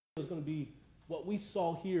is going to be what we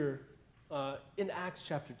saw here in Acts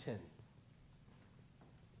chapter 10.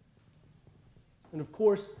 And of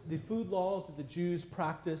course, the food laws that the Jews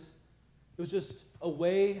practiced, it was just a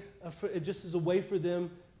way, just as a way for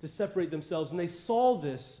them to separate themselves. And they saw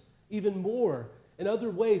this even more in other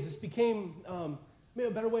ways. This became, maybe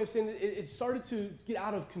a better way of saying it, it started to get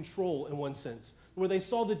out of control in one sense, where they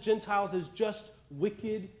saw the Gentiles as just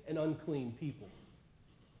wicked and unclean people.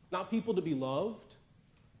 Not people to be loved,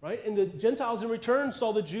 right? And the Gentiles in return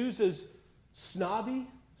saw the Jews as snobby,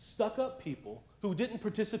 stuck-up people who didn't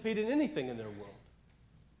participate in anything in their world.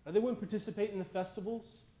 They wouldn't participate in the festivals.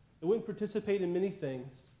 They wouldn't participate in many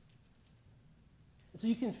things. And so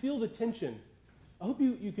you can feel the tension. I hope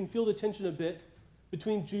you can feel the tension a bit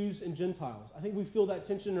between Jews and Gentiles. I think we feel that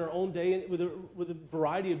tension in our own day with a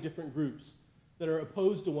variety of different groups that are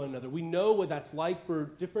opposed to one another. We know what that's like for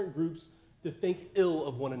different groups to think ill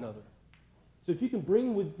of one another. So if you can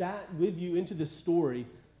bring that with you into this story,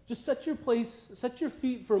 just set your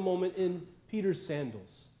feet for a moment in Peter's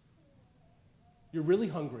sandals. You're really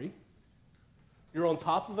hungry. You're on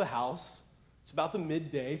top of a house. It's about the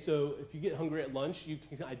midday, so if you get hungry at lunch, you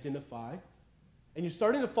can identify. And you're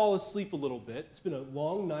starting to fall asleep a little bit. It's been a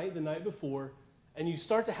long night the night before, and you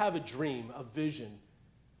start to have a dream, a vision.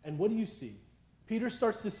 And what do you see? Peter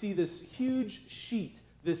starts to see this huge sheet,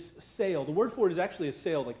 this sail. The word for it is actually a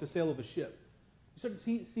sail, like the sail of a ship. You start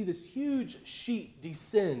to see this huge sheet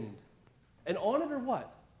descend. And on it are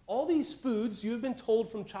what? All these foods you have been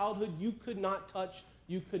told from childhood you could not touch,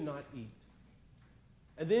 you could not eat.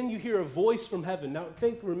 And then you hear a voice from heaven. Now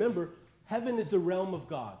remember, heaven is the realm of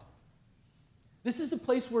God. This is the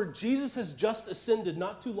place where Jesus has just ascended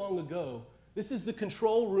not too long ago. This is the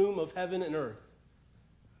control room of heaven and earth.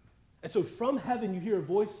 And so from heaven you hear a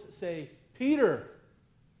voice say, Peter,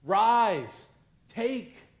 rise,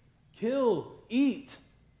 take, kill, eat.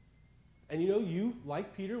 And you,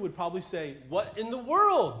 like Peter, would probably say, what in the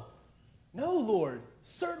world? No, Lord,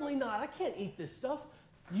 certainly not. I can't eat this stuff.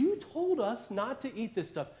 You told us not to eat this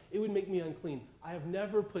stuff. It would make me unclean. I have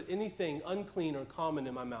never put anything unclean or common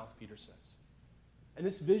in my mouth, Peter says. And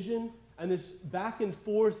this vision and this back and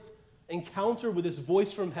forth encounter with this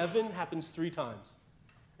voice from heaven happens 3 times.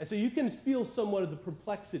 And so you can feel somewhat of the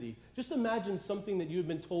perplexity. Just imagine something that you have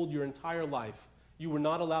been told your entire life you were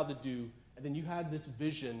not allowed to do, and then you had this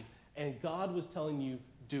vision, and God was telling you,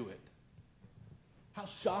 do it. How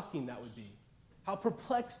shocking that would be. How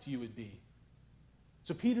perplexed you would be.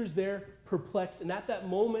 So Peter's there, perplexed, and at that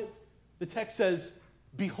moment, the text says,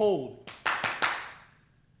 behold.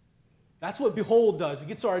 That's what behold does. It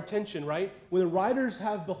gets our attention, right? When the writers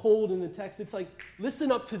have behold in the text, it's like,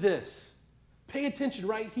 listen up to this. Pay attention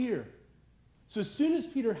right here. So as soon as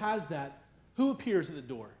Peter has that, who appears at the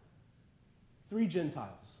door? 3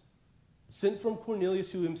 Gentiles, sent from Cornelius,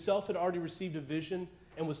 who himself had already received a vision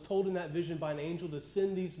and was told in that vision by an angel to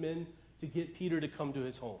send these men to get Peter to come to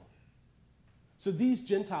his home. So these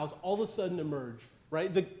Gentiles all of a sudden emerge,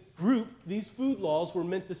 right? The group, these food laws were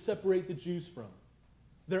meant to separate the Jews from.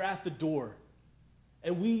 They're at the door.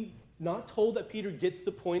 And we not told that Peter gets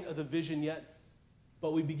the point of the vision yet,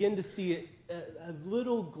 but we begin to see it, a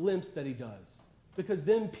little glimpse that he does. Because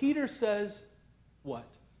then Peter says, what?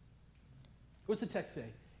 What's the text say?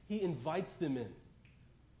 He invites them in.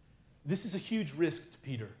 This is a huge risk to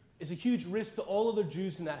Peter. It's a huge risk to all other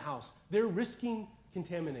Jews in that house. They're risking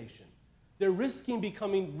contamination. They're risking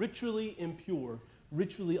becoming ritually impure,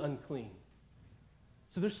 ritually unclean.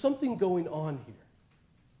 So there's something going on here.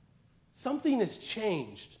 Something has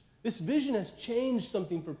changed. This vision has changed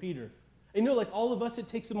something for Peter. And like all of us, it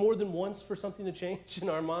takes more than once for something to change in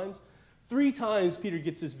our minds. 3 times Peter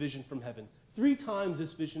gets this vision from heaven. 3 times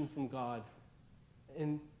this vision from God.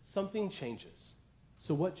 And something changes.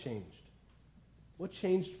 So what changed? What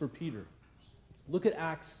changed for Peter? Look at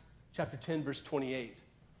Acts chapter 10, verse 28.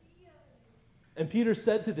 And Peter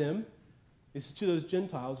said to them, this is to those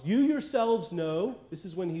Gentiles, you yourselves know, this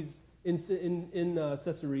is when he's in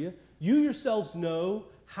Caesarea, you yourselves know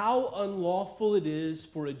how unlawful it is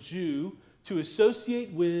for a Jew to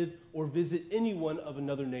associate with or visit anyone of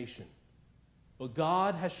another nation. But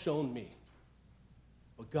God has shown me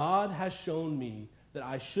that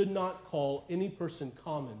I should not call any person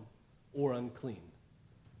common or unclean.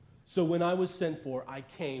 So when I was sent for, I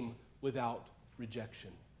came without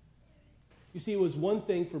rejection. You see, it was one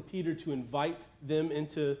thing for Peter to invite them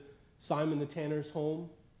into Simon the tanner's home,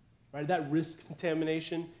 right? That risked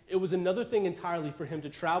contamination. It was another thing entirely for him to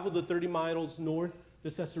travel the 30 miles north to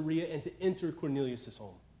Caesarea and to enter Cornelius'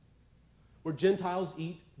 home, where Gentiles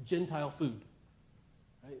eat Gentile food.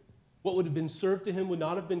 Right? What would have been served to him would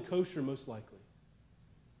not have been kosher, most likely.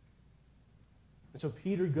 And so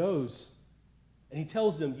Peter goes and he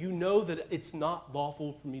tells them, you know that it's not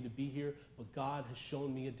lawful for me to be here, but God has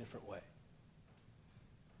shown me a different way.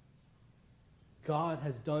 God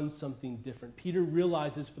has done something different. Peter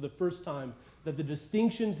realizes for the first time that the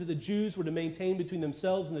distinctions that the Jews were to maintain between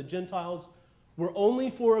themselves and the Gentiles were only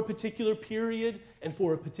for a particular period and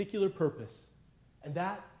for a particular purpose. And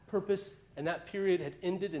that purpose and that period had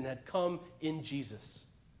ended and had come in Jesus.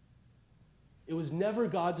 It was never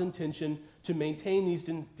God's intention to maintain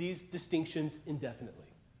these distinctions indefinitely.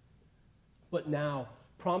 But now,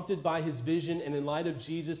 prompted by his vision and in light of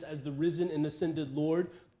Jesus as the risen and ascended Lord,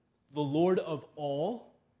 the Lord of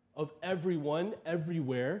all, of everyone,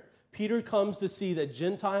 everywhere, Peter comes to see that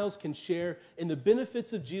Gentiles can share in the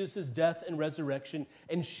benefits of Jesus' death and resurrection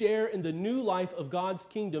and share in the new life of God's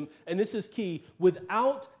kingdom, and this is key,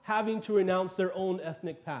 without having to renounce their own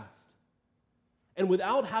ethnic past and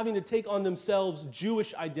without having to take on themselves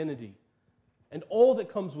Jewish identity and all that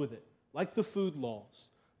comes with it, like the food laws,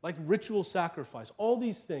 like ritual sacrifice, all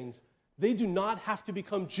these things. They do not have to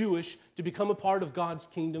become Jewish to become a part of God's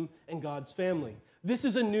kingdom and God's family. This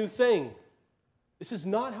is a new thing. This is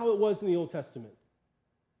not how it was in the Old Testament.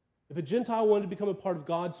 If a Gentile wanted to become a part of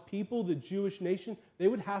God's people, the Jewish nation, they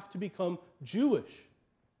would have to become Jewish,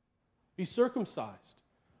 be circumcised,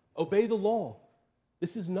 obey the law.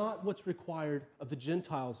 This is not what's required of the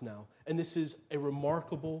Gentiles now. And this is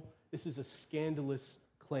a scandalous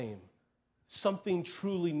claim. Something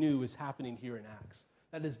truly new is happening here in Acts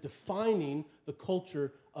that is defining the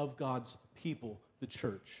culture of God's people, the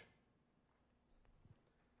church.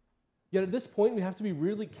 Yet at this point, we have to be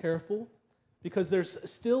really careful because there's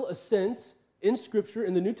still a sense in Scripture,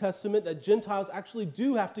 in the New Testament, that Gentiles actually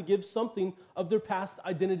do have to give something of their past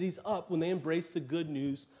identities up when they embrace the good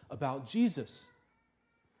news about Jesus.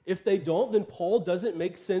 If they don't, then Paul doesn't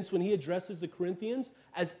make sense when he addresses the Corinthians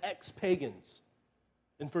as ex-pagans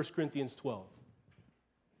in 1 Corinthians 12.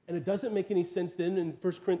 And it doesn't make any sense then in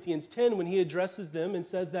 1 Corinthians 10 when he addresses them and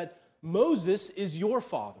says that Moses is your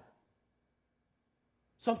father.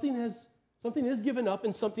 Something is given up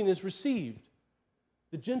and something is received.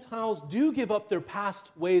 The Gentiles do give up their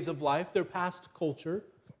past ways of life, their past culture,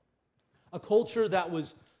 a culture that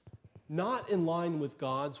was not in line with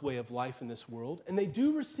God's way of life in this world, and they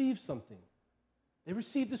do receive something. They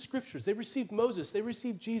receive the Scriptures. They receive Moses. They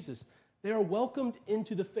receive Jesus. They are welcomed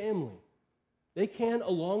into the family. They can,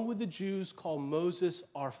 along with the Jews, call Moses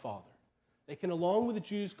our father. They can, along with the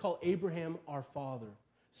Jews, call Abraham our father,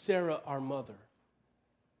 Sarah our mother.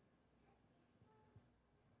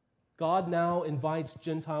 God now invites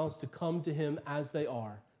Gentiles to come to him as they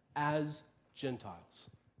are, as Gentiles,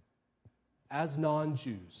 as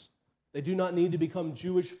non-Jews. They do not need to become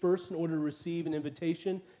Jewish first in order to receive an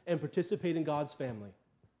invitation and participate in God's family.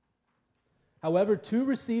 However, to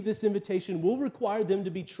receive this invitation will require them to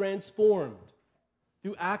be transformed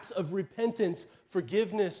through acts of repentance,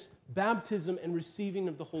 forgiveness, baptism, and receiving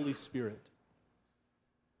of the Holy Spirit.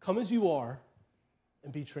 Come as you are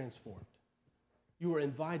and be transformed. You are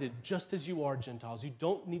invited just as you are, Gentiles. You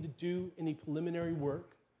don't need to do any preliminary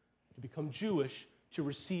work to become Jewish to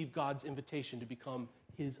receive God's invitation to become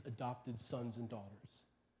his adopted sons and daughters.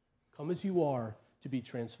 Come as you are to be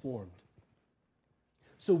transformed.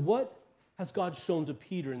 So what has God shown to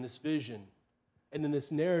Peter in this vision and in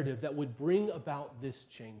this narrative that would bring about this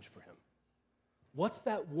change for him? What's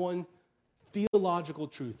that one theological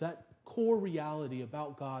truth, that core reality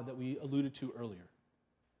about God that we alluded to earlier?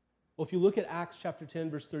 Well, if you look at Acts chapter 10,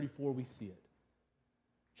 verse 34, we see it.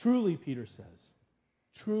 Truly, Peter says,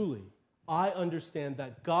 truly, I understand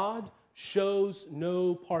that God shows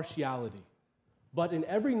no partiality, but in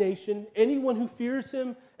every nation, anyone who fears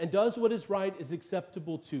him and does what is right is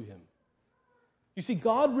acceptable to him. You see,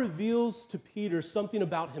 God reveals to Peter something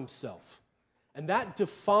about himself, and that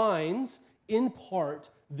defines, in part,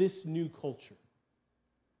 this new culture.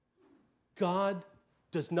 God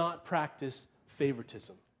does not practice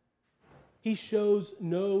favoritism. He shows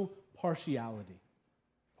no partiality.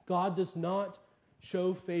 God does not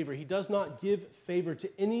show favor. He does not give favor to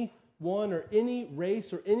anyone or any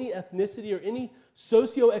race or any ethnicity or any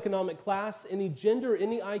socioeconomic class, any gender,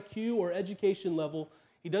 any IQ or education level.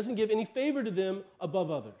 He doesn't give any favor to them above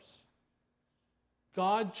others.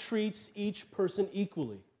 God treats each person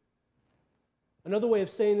equally. Another way of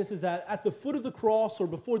saying this is that at the foot of the cross or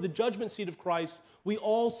before the judgment seat of Christ, we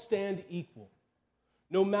all stand equal.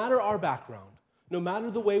 No matter our background, no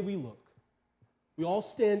matter the way we look, we all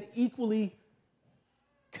stand equally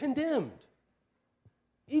condemned,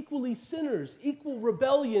 equally sinners, equal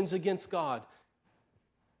rebellions against God.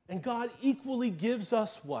 And God equally gives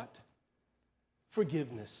us what?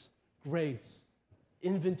 Forgiveness, grace,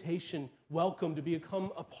 invitation, welcome to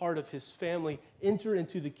become a part of his family, enter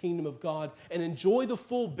into the kingdom of God, and enjoy the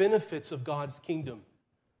full benefits of God's kingdom,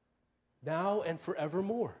 now and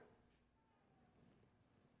forevermore.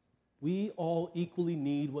 We all equally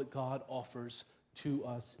need what God offers to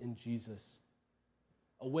us in Jesus.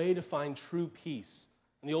 A way to find true peace.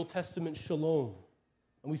 In the Old Testament, shalom.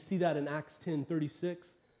 And we see that in Acts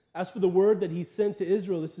 10:36. As for the word that he sent to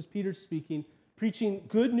Israel, this is Peter speaking, preaching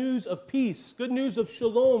good news of peace, good news of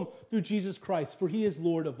shalom through Jesus Christ, for he is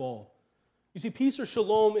Lord of all. You see, peace or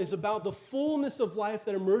shalom is about the fullness of life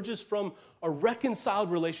that emerges from a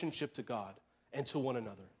reconciled relationship to God and to one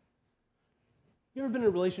another. You ever been in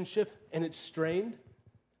a relationship and it's strained?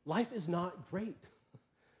 Life is not great.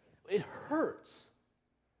 It hurts.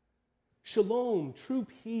 Shalom, true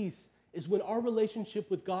peace, is when our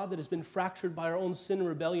relationship with God that has been fractured by our own sin and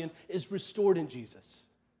rebellion is restored in Jesus.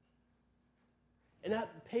 And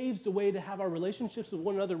that paves the way to have our relationships with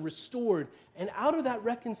one another restored. And out of that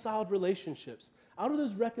reconciled relationships, out of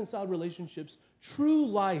those reconciled relationships, true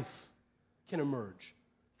life can emerge.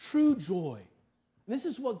 True joy. And this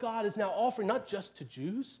is what God is now offering, not just to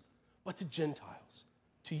Jews, but to Gentiles,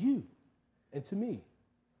 to you and to me.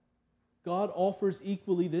 God offers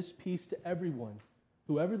equally this peace to everyone,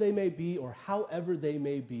 whoever they may be or however they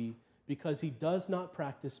may be, because he does not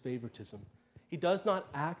practice favoritism. He does not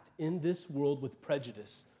act in this world with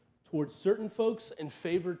prejudice towards certain folks and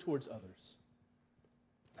favor towards others.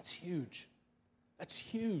 That's huge. That's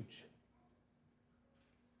huge.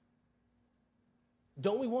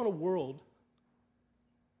 Don't we want a world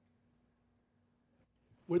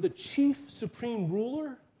where the chief supreme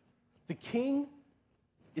ruler, the king,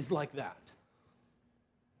 is like that?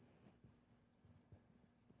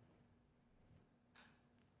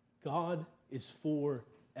 God is for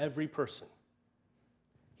every person.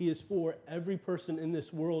 He is for every person in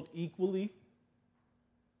this world equally,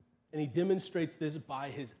 and he demonstrates this by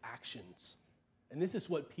his actions. And this is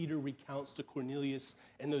what Peter recounts to Cornelius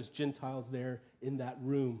and those Gentiles there in that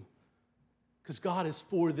room. Because God is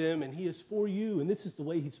for them, and he is for you, and this is the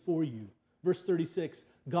way he's for you. Verse 36,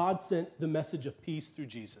 God sent the message of peace through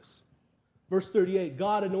Jesus. Verse 38,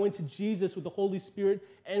 God anointed Jesus with the Holy Spirit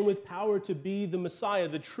and with power to be the Messiah,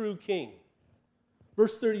 the true King.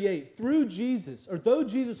 Verse 38, through Jesus, or though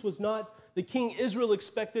Jesus was not the king Israel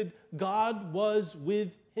expected, God was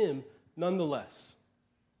with him nonetheless.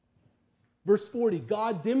 Verse 40,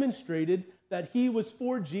 God demonstrated that he was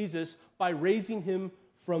for Jesus by raising him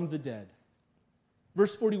from the dead.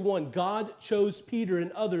 Verse 41, God chose Peter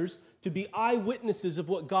and others to be eyewitnesses of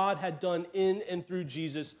what God had done in and through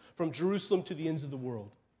Jesus from Jerusalem to the ends of the world.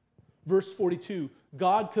 Verse 42,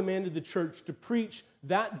 God commanded the church to preach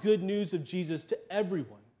that good news of Jesus to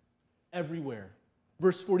everyone, everywhere.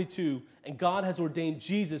 Verse 42, and God has ordained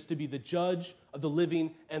Jesus to be the judge of the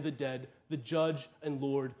living and the dead, the judge and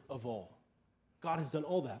Lord of all. God has done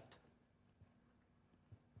all that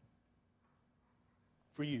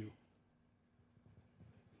for you.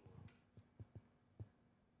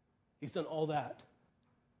 He's done all that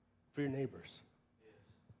for your neighbors.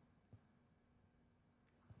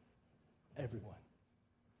 Everyone.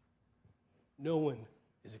 No one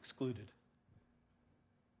is excluded.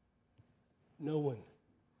 No one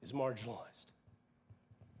is marginalized.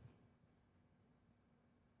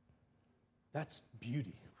 That's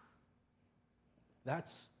beauty.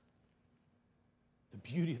 That's the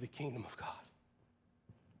beauty of the kingdom of God.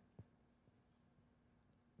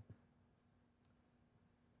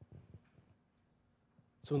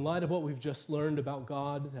 So in light of what we've just learned about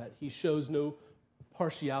God, that he shows no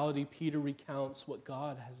partiality, Peter recounts what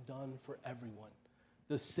God has done for everyone,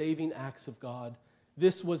 the saving acts of God.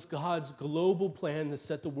 This was God's global plan to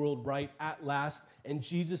set the world right at last, and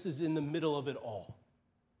Jesus is in the middle of it all.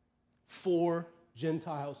 For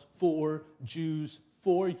Gentiles, for Jews,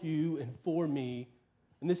 for you, and for me.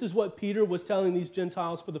 And this is what Peter was telling these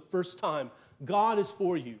Gentiles for the first time. God is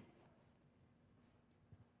for you.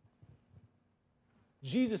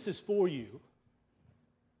 Jesus is for you.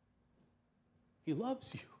 He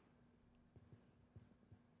loves you.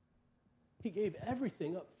 He gave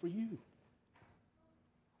everything up for you.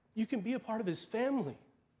 You can be a part of his family.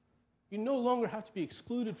 You no longer have to be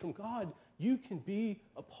excluded from God. You can be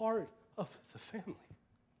a part of the family.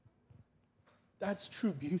 That's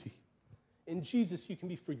true beauty. In Jesus, you can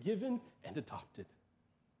be forgiven and adopted.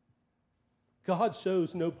 God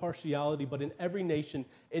shows no partiality, but in every nation,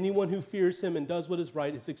 anyone who fears him and does what is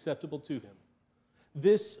right is acceptable to him.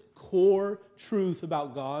 This core truth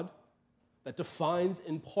about God that defines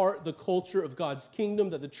in part the culture of God's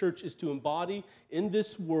kingdom that the church is to embody in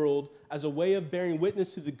this world as a way of bearing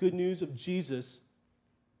witness to the good news of Jesus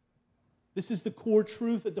This is the core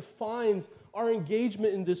truth that defines our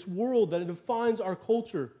engagement in this world, that it defines our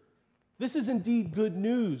culture. This is indeed good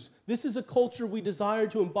news. This is a culture we desire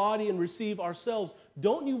to embody and receive ourselves.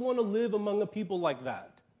 Don't you want to live among a people like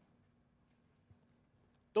that?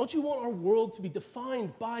 Don't you want our world to be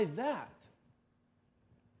defined by that?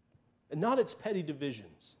 And not its petty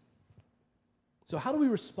divisions. So how do we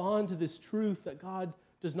respond to this truth that God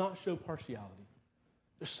does not show partiality?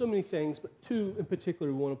 There's so many things, but two in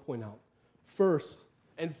particular we want to point out. First,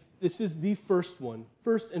 and this is the first one,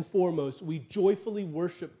 first and foremost, we joyfully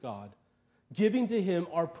worship God, giving to Him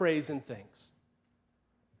our praise and thanks.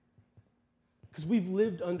 Because we've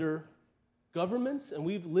lived under governments and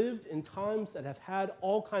we've lived in times that have had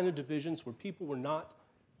all kinds of divisions where people were not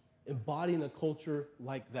embodying a culture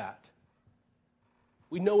like that.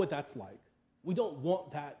 We know what that's like. We don't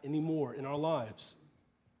want that anymore in our lives.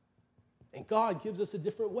 And God gives us a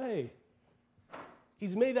different way.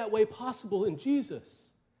 He's made that way possible in Jesus.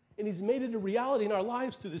 And He's made it a reality in our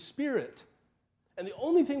lives through the Spirit. And the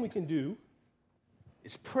only thing we can do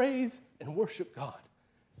is praise and worship God,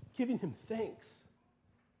 giving Him thanks.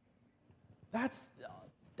 That's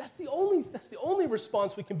the only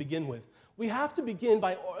response we can begin with. We have to begin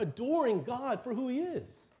by adoring God for who He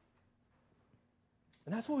is.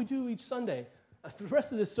 And that's what we do each Sunday. For the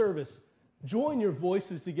rest of this service, join your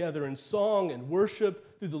voices together in song and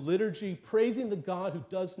worship through the liturgy, praising the God who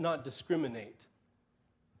does not discriminate,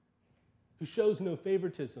 who shows no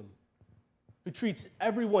favoritism, who treats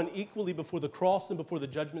everyone equally before the cross and before the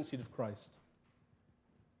judgment seat of Christ.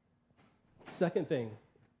 Second thing,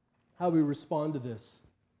 how we respond to this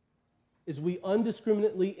is we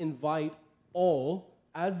undiscriminately invite all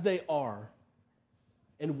as they are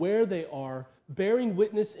and where they are, bearing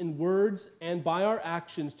witness in words and by our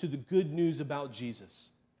actions to the good news about Jesus.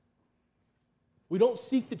 We don't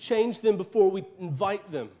seek to change them before we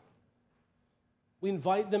invite them. We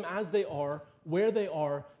invite them as they are, where they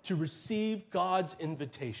are, to receive God's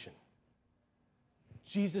invitation.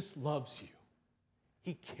 Jesus loves you.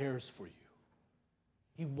 He cares for you.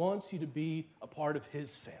 He wants you to be a part of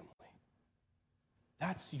His family.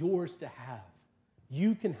 That's yours to have.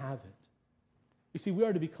 You can have it. You see, we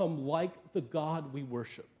are to become like the God we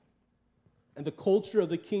worship. And the culture of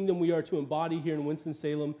the kingdom we are to embody here in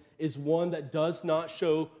Winston-Salem is one that does not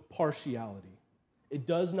show partiality. It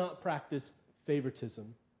does not practice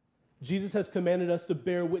favoritism. Jesus has commanded us to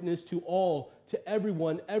bear witness to all, to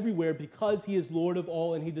everyone, everywhere, because He is Lord of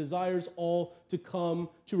all, and He desires all to come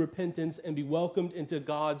to repentance and be welcomed into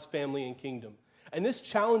God's family and kingdom. And this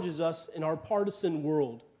challenges us in our partisan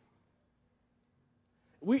world.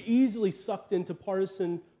 We're easily sucked into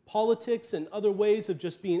partisan politics and other ways of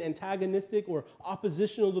just being antagonistic or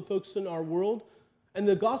oppositional to folks in our world. And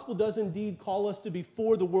the gospel does indeed call us to be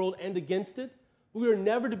for the world and against it. We are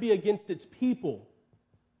never to be against its people.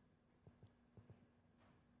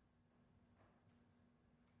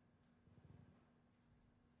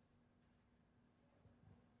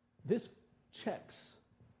 This checks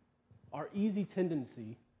our easy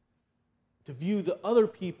tendency to view the other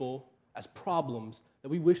people as problems that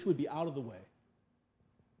we wish would be out of the way.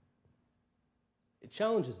 It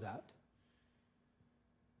challenges that.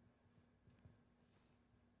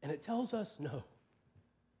 And it tells us, no,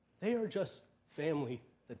 they are just family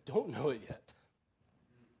that don't know it yet.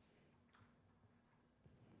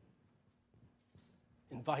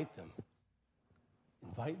 Invite them.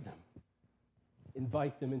 Invite them.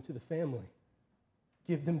 Invite them into the family.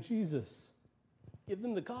 Give them Jesus. Give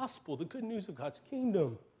them the gospel, the good news of God's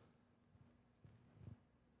kingdom.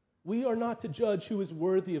 We are not to judge who is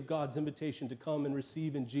worthy of God's invitation to come and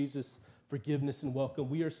receive in Jesus forgiveness and welcome.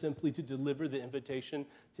 We are simply to deliver the invitation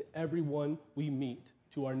to everyone we meet,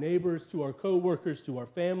 to our neighbors, to our co-workers, to our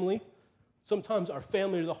family. Sometimes our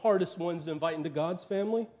family are the hardest ones to invite into God's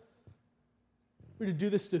family. We're to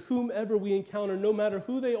do this to whomever we encounter, no matter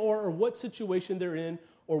who they are or what situation they're in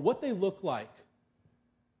or what they look like.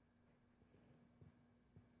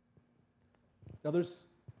 Now, there's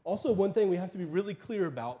also one thing we have to be really clear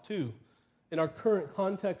about, too, in our current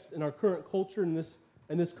context, in our current culture, in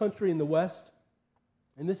this country, in the West.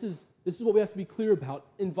 And this is what we have to be clear about.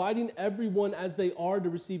 Inviting everyone as they are to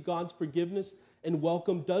receive God's forgiveness and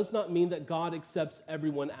welcome does not mean that God accepts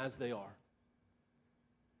everyone as they are.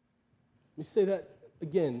 Let me say that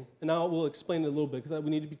again, and I will explain it a little bit because we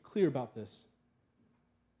need to be clear about this.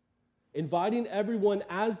 Inviting everyone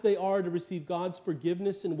as they are to receive God's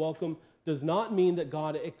forgiveness and welcome does not mean that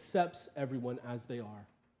God accepts everyone as they are.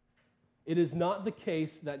 It is not the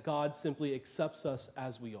case that God simply accepts us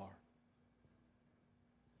as we are.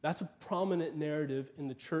 That's a prominent narrative in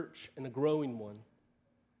the church and a growing one.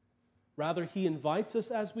 Rather, He invites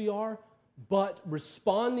us as we are, But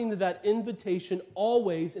responding to that invitation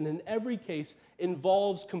always and in every case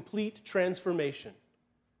involves complete transformation,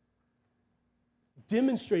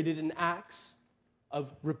 demonstrated in acts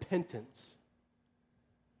of repentance,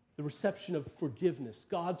 the reception of forgiveness,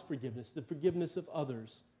 God's forgiveness, the forgiveness of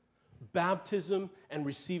others, baptism, and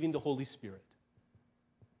receiving the Holy Spirit.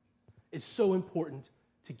 It's so important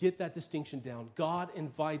to get that distinction down. God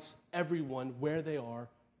invites everyone where they are,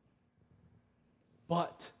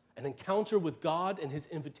 but an encounter with God and his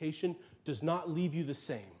invitation does not leave you the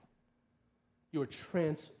same. You are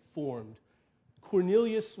transformed.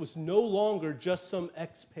 Cornelius was no longer just some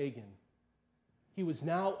ex-pagan. He was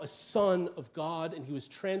now a son of God, and he was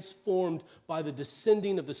transformed by the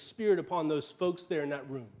descending of the Spirit upon those folks there in that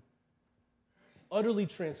room. Utterly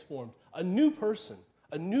transformed. A new person,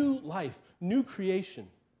 a new life, new creation.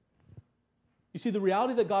 You see, the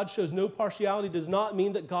reality that God shows no partiality does not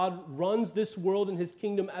mean that God runs this world and his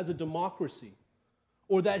kingdom as a democracy,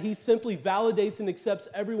 or that he simply validates and accepts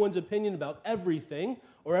everyone's opinion about everything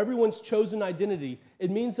or everyone's chosen identity.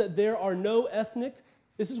 It means that there are no ethnic,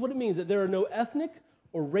 this is what it means, that there are no ethnic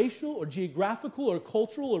or racial or geographical or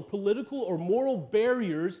cultural or political or moral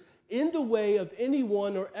barriers in the way of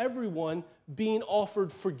anyone or everyone being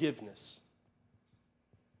offered forgiveness.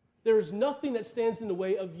 There is nothing that stands in the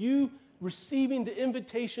way of you receiving the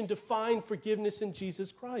invitation to find forgiveness in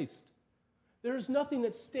Jesus Christ. There is nothing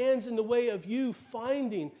that stands in the way of you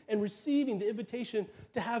finding and receiving the invitation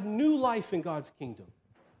to have new life in God's kingdom.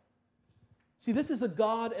 See, this is a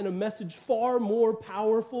God and a message far more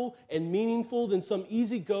powerful and meaningful than some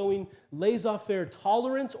easygoing, laissez-faire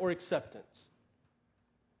tolerance or acceptance.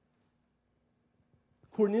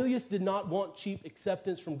 Cornelius did not want cheap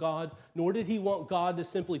acceptance from God, nor did he want God to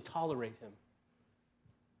simply tolerate him.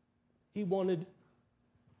 He wanted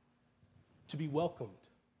to be welcomed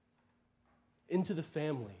into the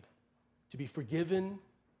family, to be forgiven,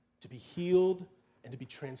 to be healed, and to be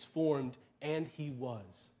transformed, and he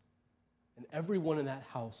was. And everyone in that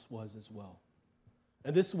house was as well.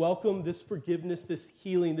 And this welcome, this forgiveness, this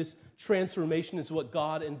healing, this transformation is what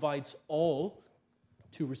God invites all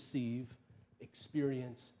to receive,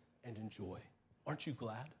 experience, and enjoy. Aren't you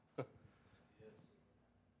glad?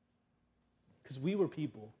 Because we were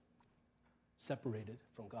people separated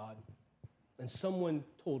from God. And someone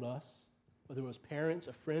told us, whether it was parents,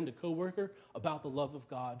 a friend, a coworker, about the love of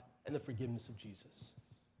God and the forgiveness of Jesus.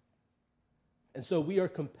 And so we are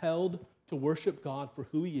compelled to worship God for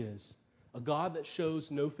who he is, a God that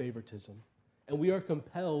shows no favoritism. And we are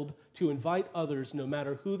compelled to invite others, no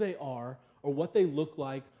matter who they are or what they look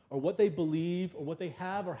like or what they believe or what they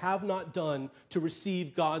have or have not done, to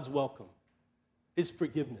receive God's welcome, his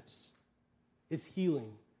forgiveness, his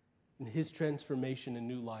healing, and his transformation and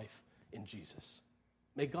new life in Jesus.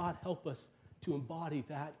 May God help us to embody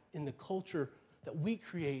that in the culture that we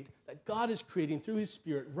create, that God is creating through his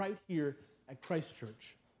Spirit right here at Christ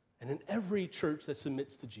Church and in every church that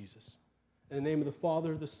submits to Jesus. In the name of the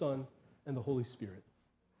Father, the Son, and the Holy Spirit.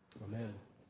 Amen.